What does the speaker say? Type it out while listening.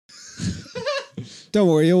Don't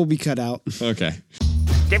worry, it will be cut out. Okay.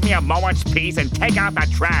 Give me a moment's peace and take out the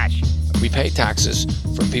trash. We pay taxes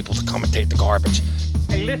for people to come and take the garbage.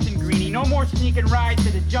 Hey, listen, Greenie, no more sneaking rides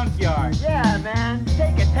to the junkyard. Yeah, man,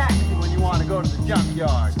 take a taxi when you want to go to the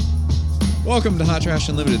junkyard. Welcome to Hot Trash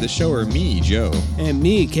Unlimited, the show where me, Joe, And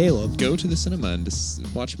me, Caleb. go to the cinema and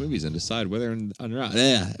watch movies and decide whether or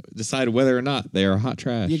not they are hot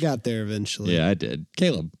trash. You got there eventually. Yeah, I did.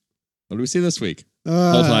 Caleb, what do we see this week?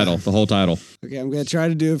 The whole title. Okay, I'm going to try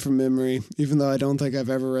to do it from memory, even though I don't think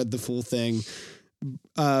I've ever read the full thing.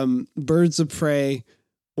 Birds of Prey,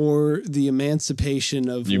 or the emancipation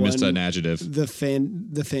of You one... missed an adjective. The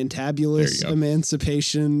fantabulous There you go.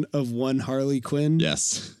 emancipation of one Harley Quinn.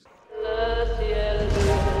 Yes. The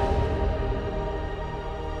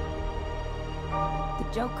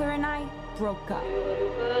Joker and I broke up.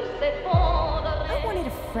 I wanted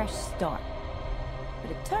a fresh start. But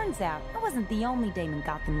it turns out I wasn't the only dame in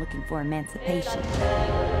Gotham looking for emancipation.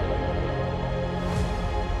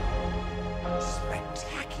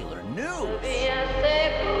 Spectacular news!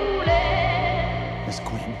 Miss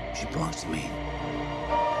Quinn, she belongs to me.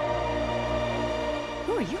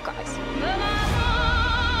 Who are you guys?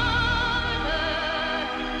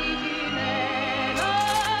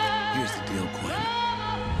 Here's the deal, Quinn.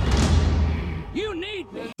 You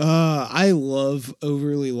need me. I love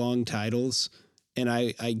overly long titles, and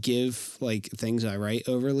I give like things I write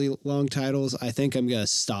overly long titles. I think I'm gonna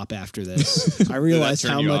stop after this. I realize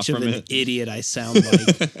turn how you much off of from an it? idiot I sound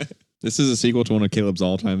like. This is a sequel to one of Caleb's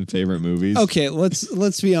all-time favorite movies. Okay,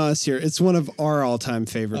 let's be honest here. It's one of our all-time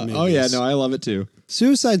favorite movies. Oh, yeah, no, I love it too.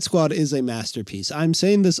 Suicide Squad is a masterpiece. I'm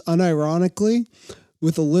saying this unironically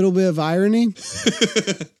with a little bit of irony.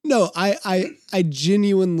 No, I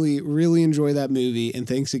genuinely really enjoy that movie and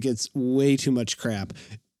thinks it gets way too much crap.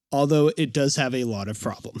 Although it does have a lot of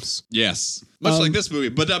problems. Yes. Much like this movie.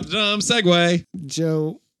 But segue.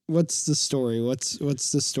 Joe, what's the story? What's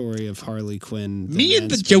the story of Harley Quinn? Me and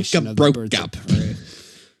the emancipation Joker of the broke Birds of up. Prey?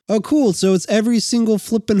 Oh, cool. So it's every single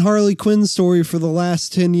flippin' Harley Quinn story for the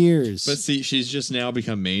last 10 years. But see, she's just now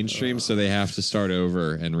become mainstream, so they have to start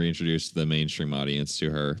over and reintroduce the mainstream audience to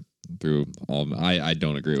her through all. I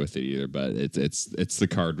don't agree with it either, but it's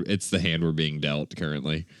the hand we're being dealt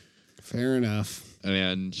currently. Fair enough.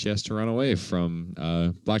 And she has to run away from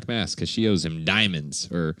Black Mask because she owes him diamonds.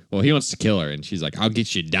 He wants to kill her, and she's like, "I'll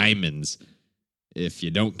get you diamonds if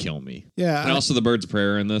you don't kill me." Yeah. And also the Birds of Prey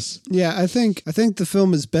are in this. Yeah, I think the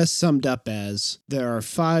film is best summed up as there are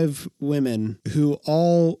 5 women who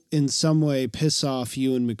all in some way piss off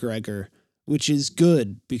Ewan McGregor, which is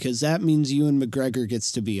good because that means Ewan McGregor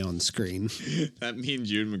gets to be on screen. That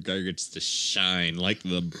means Ewan McGregor gets to shine like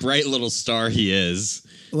the bright little star he is.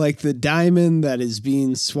 Like the diamond that is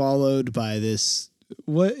being swallowed by this.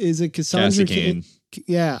 What is it? Cassandra Cassie Cain.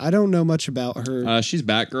 Yeah, I don't know much about her. She's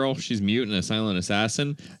Batgirl. She's mutant, a silent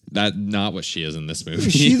assassin. That's not what she is in this movie.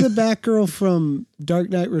 Is she the Batgirl from Dark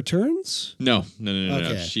Knight Returns? No.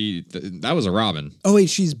 Okay. That was a Robin. Oh wait,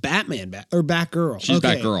 she's Batman or Batgirl. She's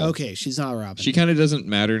okay. Batgirl. Okay, she's not Robin. She kind of doesn't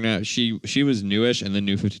matter now. She was newish, and then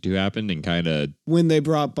New 52 happened, and kind of when they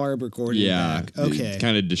brought Barbara Gordon back. Okay.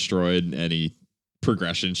 kind of destroyed any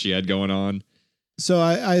progression she had going on. So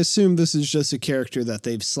I assume this is just a character that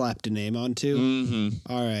they've slapped a name onto.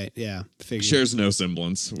 Mm-hmm. All right, yeah. Figured. Shares no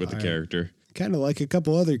semblance with the right. character. Kind of like a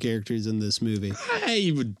couple other characters in this movie.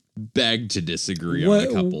 I would beg to disagree on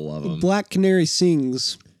a couple of them. Black Canary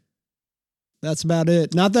sings. That's about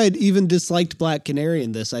it. Not that I even disliked Black Canary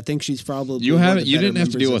in this. I think she's probably You one of haven't. the You better didn't have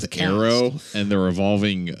to members deal of with the cast. Arrow and the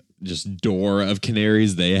revolving just door of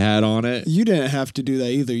canaries they had on it. You didn't have to do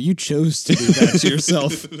that either. You chose to do that to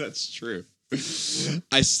yourself. That's true.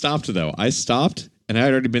 I stopped though. And I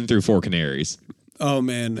had already been through 4 canaries. Oh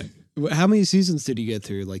man. How many seasons did you get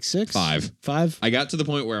through? Like 6? 5. 5? I got to the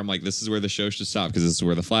point where I'm like, this is where the show should stop because this is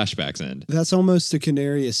where the flashbacks end. That's almost a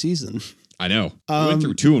canary a season. I know. We went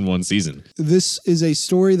through 2 in one season. This is a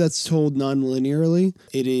story that's told non-linearly.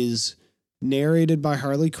 It is narrated by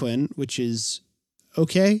Harley Quinn, which is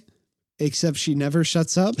okay, except she never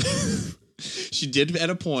shuts up. She did at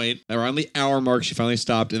a point around the hour mark. She finally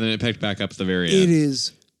stopped, and then it picked back up at the very end. It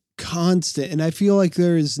is constant, and I feel like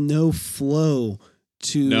there is no flow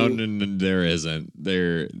to. No, there isn't.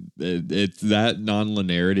 It's that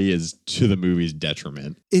non-linearity is to the movie's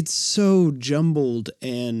detriment. It's so jumbled,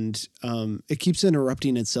 and it keeps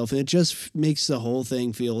interrupting itself, and it just makes the whole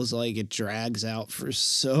thing feels like it drags out for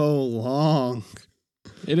so long.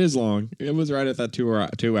 It is long. It was right at that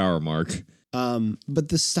 2 hour mark. But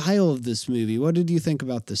the style of this movie, what did you think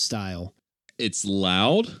about the style? It's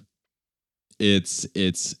loud. It's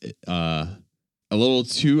a little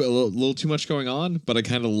too much going on, but I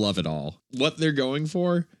kind of love it all. What they're going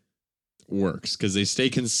for works because they stay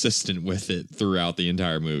consistent with it throughout the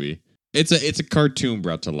entire movie. It's a cartoon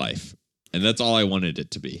brought to life, and that's all I wanted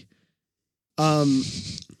it to be.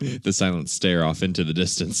 The silent stare off into the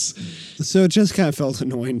distance. So it just kind of felt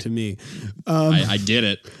annoying to me. I get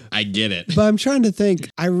it. I get it. But I'm trying to think.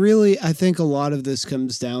 I think a lot of this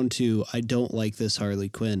comes down to I don't like this Harley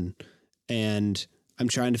Quinn, and I'm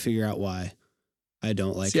trying to figure out why I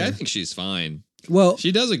don't like her. I think she's fine. Well,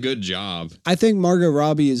 she does a good job. I think Margot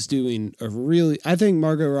Robbie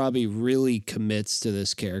really commits to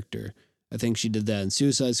this character. I think she did that in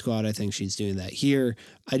Suicide Squad. I think she's doing that here.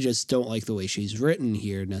 I just don't like the way she's written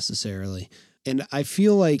here necessarily. And I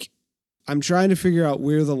feel like I'm trying to figure out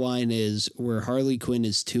where the line is where Harley Quinn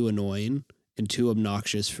is too annoying and too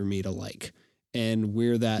obnoxious for me to like. And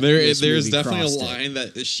where that there's definitely a line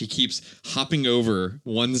that she keeps hopping over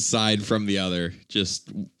one side from the other, just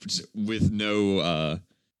with no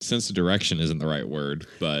sense of direction isn't the right word,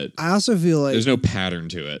 but I also feel like there's no pattern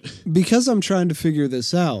to it. Because I'm trying to figure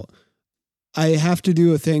this out, I have to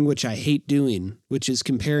do a thing which I hate doing, which is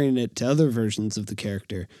comparing it to other versions of the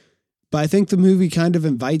character. But I think the movie kind of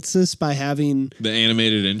invites this by having the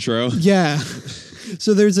animated intro. Yeah.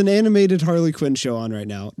 So there's an animated Harley Quinn show on right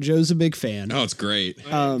now. Joe's a big fan. Oh, it's great.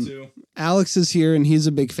 Alex is here and he's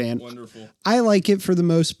a big fan. Wonderful. I like it for the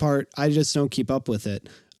most part. I just don't keep up with it.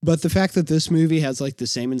 But the fact that this movie has like the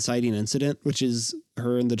same inciting incident, which is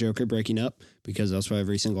her and the Joker breaking up, because that's what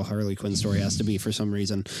every single Harley Quinn story has to be for some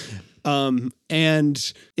reason.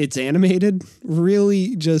 And it's animated,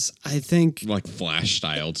 really just, I think... like Flash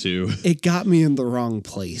style, too. It got me in the wrong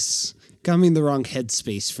place. Got me in the wrong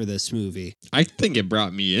headspace for this movie. I think it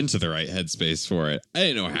brought me into the right headspace for it. I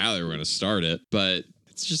didn't know how they were going to start it, but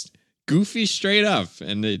it's just goofy straight up,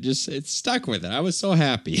 and it stuck with it. I was so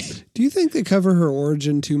happy. Do you think they cover her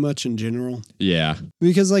origin too much in general? Yeah.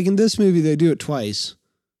 Because like in this movie, they do it twice,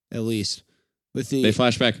 at least. They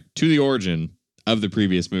flash back to the origin of the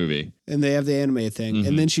previous movie. And they have the anime thing.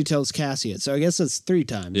 And then she tells Cassie it. So I guess that's 3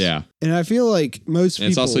 times. Yeah. And I feel like most people...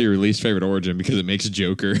 It's also your least favorite origin because it makes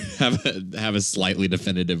Joker have a slightly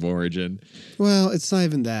definitive origin. Well, it's not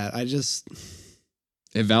even that.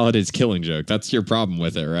 It validates Killing Joke. That's your problem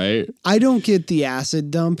with it, right? I don't get the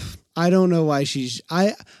acid dump. I don't know why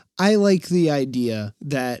I like the idea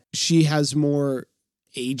that she has more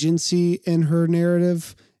agency in her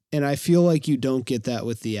narrative. And I feel like you don't get that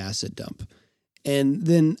with the acid dump. And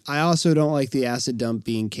then I also don't like the acid dump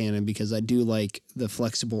being canon because I do like the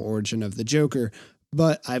flexible origin of the Joker,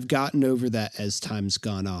 but I've gotten over that as time's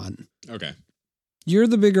gone on. Okay. You're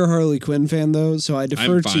the bigger Harley Quinn fan though, so I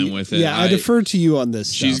defer I'm to fine you. with it. Yeah, I defer to you on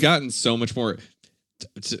this. She's stuff. gotten so much more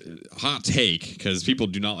hot take because people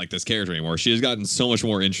do not like this character anymore. She has gotten so much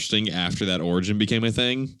more interesting after that origin became a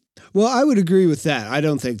thing. Well, I would agree with that. I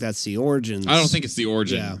don't think that's the origins. I don't think it's the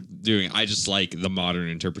origin doing. I just like the modern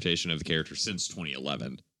interpretation of the character since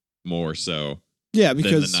 2011 more so. Yeah,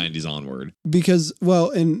 because than the 90s onward. Because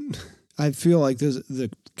and I feel like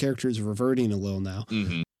the character is reverting a little now.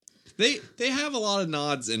 Mm-hmm. They have a lot of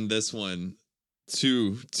nods in this one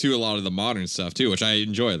to a lot of the modern stuff too, which I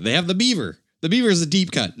enjoy. They have the beaver. The beaver is a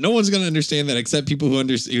deep cut. No one's going to understand that except people who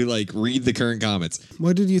like read the current comics.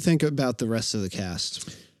 What did you think about the rest of the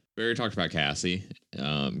cast? We already talked about Cassie,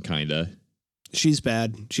 kind of. She's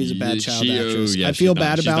bad. She's a bad child actress. Yeah, I feel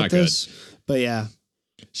bad about this, but yeah.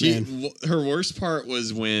 Her worst part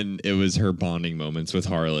was when it was her bonding moments with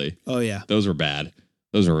Harley. Oh, yeah. Those were bad.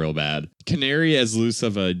 Those were real bad. Canary, as loose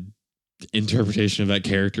of a interpretation of that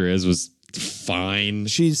character as, was fine.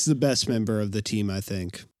 She's the best member of the team, I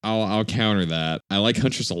think. I'll counter that. I like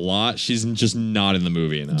Huntress a lot. She's just not in the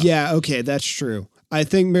movie enough. Yeah, okay, that's true. I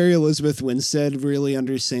think Mary Elizabeth Winstead really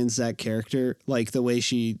understands that character, like the way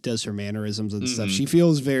she does her mannerisms and stuff. She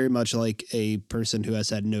feels very much like a person who has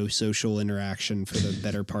had no social interaction for the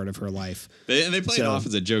better part of her life. They play it off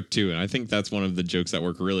as a joke too, and I think that's one of the jokes that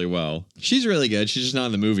work really well. She's really good. She's just not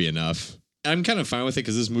in the movie enough. I'm kind of fine with it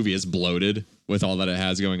because this movie is bloated with all that it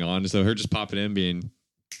has going on. So her just popping in being...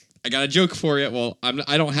 I got a joke for you. Well,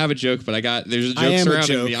 I don't have a joke, but there's a joke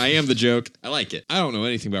surrounding me. I am the joke. I like it. I don't know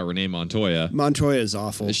anything about Renee Montoya. Montoya is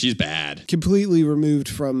awful. She's bad. Completely removed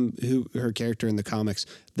from her character in the comics.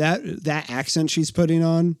 That accent she's putting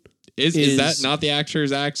on is that not the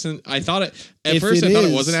actor's accent? I thought it at first. I thought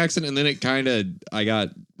it was an accent, and then I got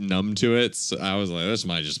numb to it. So I was like, this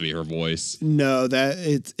might just be her voice. No,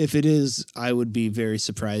 if it is, I would be very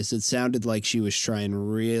surprised. It sounded like she was trying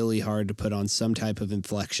really hard to put on some type of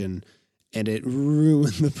inflection, and it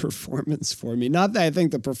ruined the performance for me. Not that I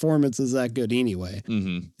think the performance is that good anyway.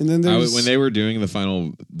 Mm-hmm. And then there's when they were doing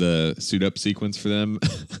the suit up sequence for them,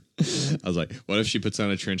 I was like, what if she puts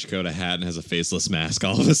on a trench coat, a hat, and has a faceless mask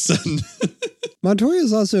all of a sudden? Montoya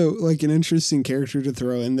is also like an interesting character to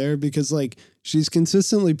throw in there because like she's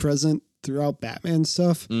consistently present throughout Batman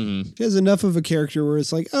stuff. Mm-hmm. She has enough of a character where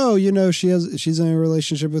it's like, oh, you know, she's in a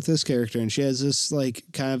relationship with this character and she has this like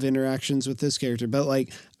kind of interactions with this character. But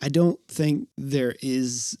like, I don't think there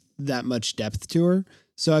is that much depth to her.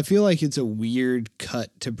 So I feel like it's a weird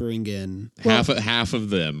cut to bring in. Half of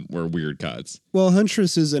them were weird cuts. Well,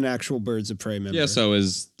 Huntress is an actual Birds of Prey member. Yeah, so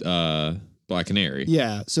is Black Canary.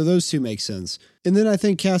 Yeah, so those two make sense. And then I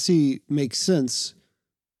think Cassie makes sense.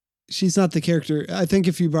 She's not the character. I think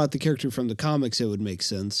if you brought the character from the comics, it would make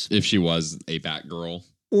sense. If she was a Batgirl.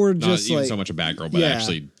 Or Not just even like so much a Batgirl, but yeah.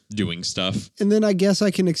 actually doing stuff. And then I guess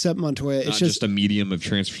I can accept Montoya. Not It's just a medium of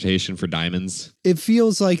transportation for diamonds. it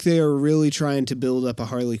feels like they are really trying to build up a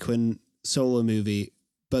Harley Quinn solo movie,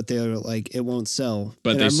 but they're like, it won't sell.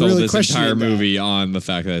 But And they I'm sold really this questioning entire that. movie on the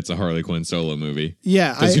fact that it's a Harley Quinn solo movie.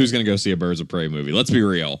 Yeah. Because who's going to go see a Birds of Prey movie? Let's be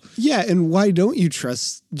real. Yeah, and why don't you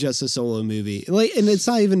trust just a solo movie? Like, and it's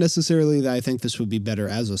not even necessarily that I think this would be better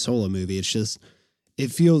as a solo movie. It's just,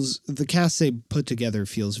 it feels, the cast they put together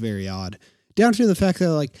feels very odd. Down to the fact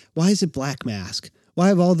that like, why is it Black Mask? Why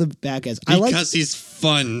have all the bad guys? Because he's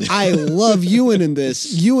fun. I love Ewan in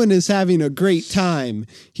this. Ewan is having a great time.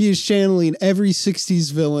 He is channeling every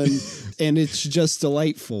 60s villain, and it's just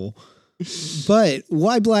delightful. But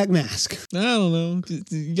why Black Mask? I don't know.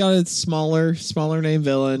 You got a smaller name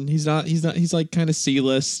villain. He's like kind of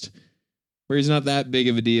C-list, where he's not that big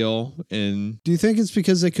of a deal. And Do you think it's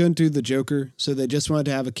because they couldn't do the Joker, so they just wanted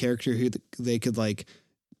to have a character who they could like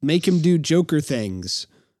make him do Joker things,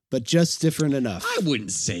 but just different enough? I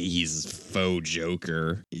wouldn't say he's faux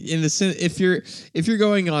Joker in the sense if you're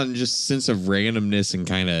going on just sense of randomness and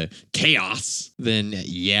kind of chaos, then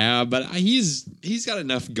yeah. But he's got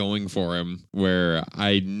enough going for him where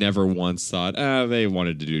I never once thought they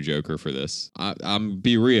wanted to do Joker for this. I'm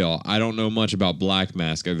be real. I don't know much about Black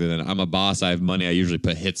Mask other than I'm a boss. I have money. I usually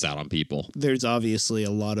put hits out on people. There's obviously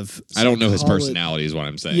a lot of I don't know his psycholo- personality is what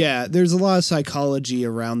I'm saying. Yeah, there's a lot of psychology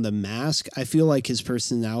around the mask. I feel like his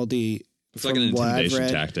personality, It's like an from what I've intimidation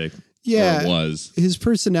read- tactic. Yeah, Or it was. his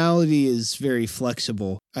personality is very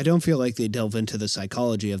flexible. I don't feel like they delve into the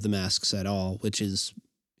psychology of the masks at all, which is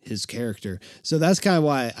his character. So that's kind of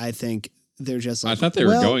why I think they're just like, I thought they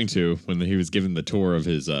were going to when he was given the tour of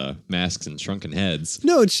his masks and shrunken heads.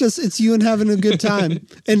 No, it's you and having a good time.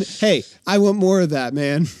 And hey, I want more of that,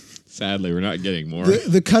 man. Sadly, we're not getting more.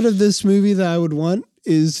 The cut of this movie that I would want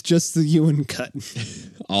is just the Ewan cut.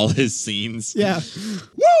 All his scenes. Yeah.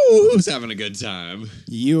 Woo! Who's having a good time?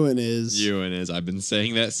 Ewan is. Ewan is. I've been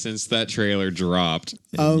saying that since that trailer dropped.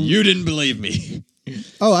 Um, You didn't believe me.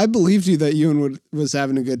 Oh, I believed you that Ewan was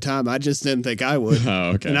having a good time. I just didn't think I would.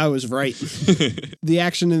 Oh, okay. And I was right. The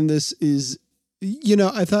action in this is, you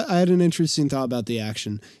know, I thought I had an interesting thought about the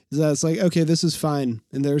action. Is that it's like, okay, this is fine.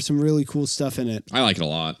 And there's some really cool stuff in it. I like it a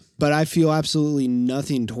lot. But I feel absolutely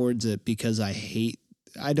nothing towards it because I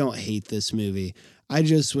don't hate this movie. I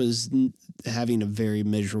just was having a very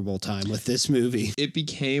miserable time with this movie. It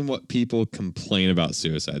became what people complain about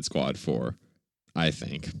Suicide Squad for, I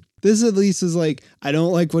think. This at least is like, I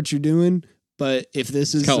don't like what you're doing, but if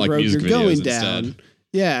this is kinda the like road music you're going videos down, instead.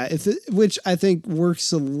 yeah, which I think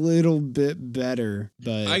works a little bit better.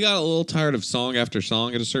 But I got a little tired of song after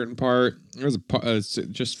song at a certain part. There was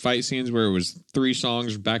just fight scenes where it was 3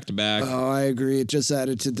 songs back to back. oh, I agree. It just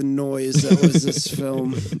added to the noise that was this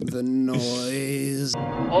film. The noise.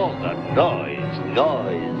 All the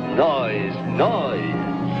noise.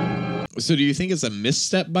 So do you think it's a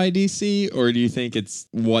misstep by DC, or do you think it's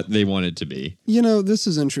what they wanted to be? You know, this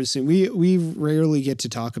is interesting. We rarely get to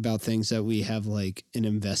talk about things that we have like an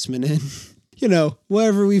investment in. You know,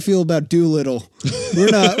 whatever we feel about Doolittle,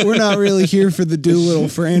 we're not really here for the Doolittle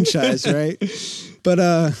franchise, right?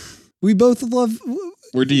 But we both love.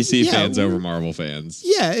 We're DC Yeah, fans over Marvel fans.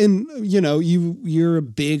 Yeah, and you know, you're a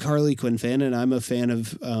big Harley Quinn fan, and I'm a fan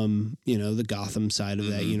of you know, the Gotham side of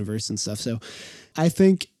that universe and stuff. So I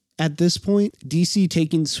think at this point, DC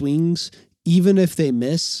taking swings, even if they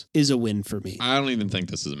miss, is a win for me. I don't even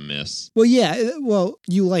think this is a miss. Well, yeah, well,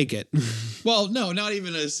 you like it. Well, no, not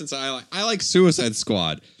even since I like Suicide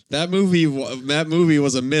Squad. That movie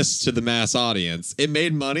was a miss to the mass audience. It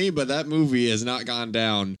made money, but that movie has not gone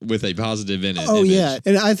down with a positive in it. Oh yeah,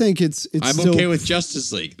 and I think it's I'm still, okay with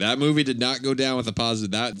Justice League. That movie did not go down with a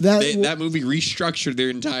positive. That movie restructured their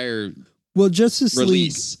entire well, Justice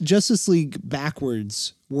release. League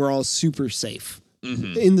backwards were all super safe.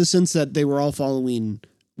 in the sense that they were all following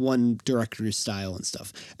one director's style and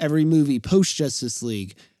stuff. Every movie post Justice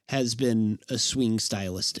League has been a swing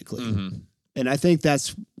stylistically. And I think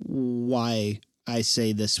that's why I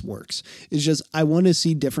say this works. It's just, I want to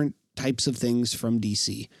see different types of things from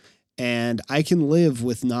DC. And I can live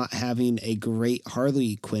with not having a great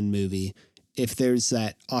Harley Quinn movie if there's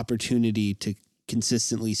that opportunity to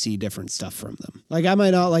consistently see different stuff from them. Like, I might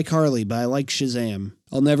not like Harley, but I like Shazam.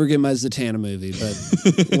 I'll never get my Zatanna movie,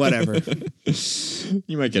 but whatever.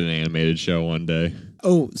 You might get an animated show one day.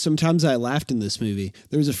 Oh, sometimes I laughed in this movie.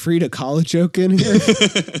 There was a Frida Kahlo joke in here.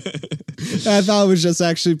 I thought it was just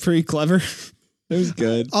actually pretty clever. It was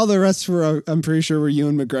good. All the rest were, I'm pretty sure, were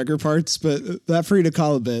Ewan McGregor parts, but that Frida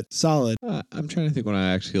Kahlo bit, solid. I'm trying to think when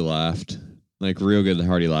I actually laughed. Like, real good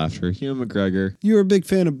hearty laughter. Ewan McGregor. You were a big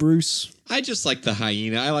fan of Bruce. I just like the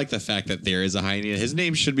hyena. I like the fact that there is a hyena. His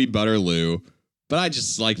name should be Butterloo. But I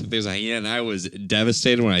just like that there's a hyena, and I was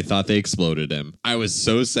devastated when I thought they exploded him. I was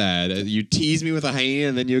so sad. You tease me with a hyena,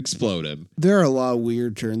 and then you explode him. There are a lot of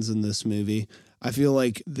weird turns in this movie. I feel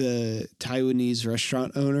like the Taiwanese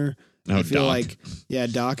restaurant owner, I feel Doc. like, yeah,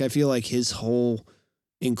 Doc, I feel like his whole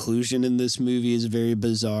inclusion in this movie is very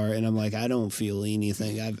bizarre, and I'm like, I don't feel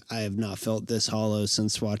anything. I have not felt this hollow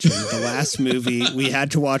since watching the last movie we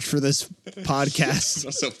had to watch for this podcast.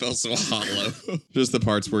 Also felt so hollow. Just the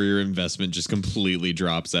parts where your investment just completely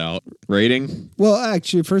drops out. Rating? Well,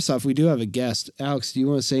 actually, first off, we do have a guest. Alex, do you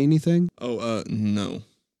want to say anything? No.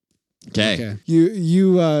 Okay. You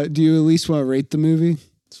do you at least want to rate the movie?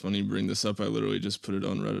 It's funny you bring this up. I literally just put it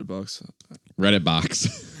on Reddit box. Reddit box.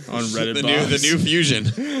 On Reddit the box. new fusion.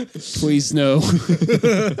 Please no.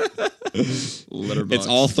 Letterboxd. It's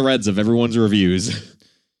all threads of everyone's reviews.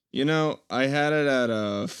 You know, I had it at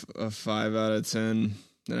a 5 out of 10.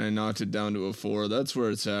 Then I knocked it down to a 4. That's where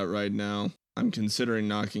it's at right now. I'm considering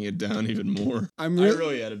knocking it down even more. I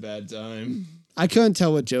really had a bad time. I couldn't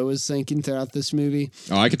tell what Joe was thinking throughout this movie,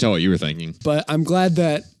 Oh, I could tell what you were thinking. but I'm glad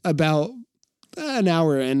that about an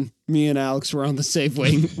hour in, me and Alex were on the same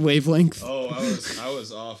wavelength. Oh, I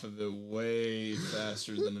was off of it way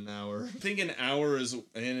faster than an hour. I think an hour is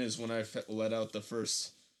when I let out the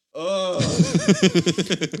first. Oh,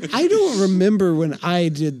 I don't remember when I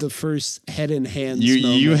did the first head and hands. You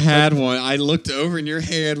moment, had one. I looked over and your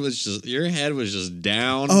head was just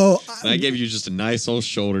down. Oh, and I gave you just a nice old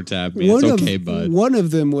shoulder tap. Man, it's okay, bud. One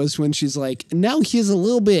of them was when she's like, now here's a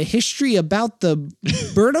little bit of history about the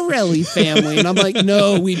Bertarelli family. And I'm like,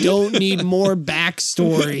 no, we don't need more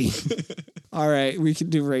backstory. All right, we can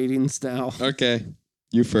do ratings now. Okay,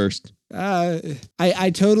 you first.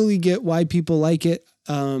 I totally get why people like it.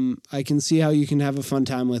 I can see how you can have a fun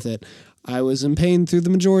time with it. I was in pain through the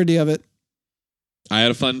majority of it. I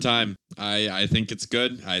had a fun time. I think it's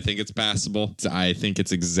good. I think it's passable. I think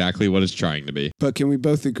it's exactly what it's trying to be. But can we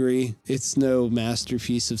both agree it's no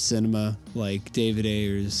masterpiece of cinema like David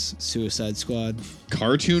Ayer's Suicide Squad?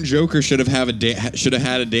 Cartoon Joker should have had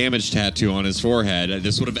a damage tattoo on his forehead.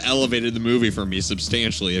 This would have elevated the movie for me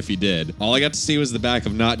substantially if he did. All I got to see was the back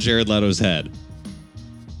of not Jared Leto's head.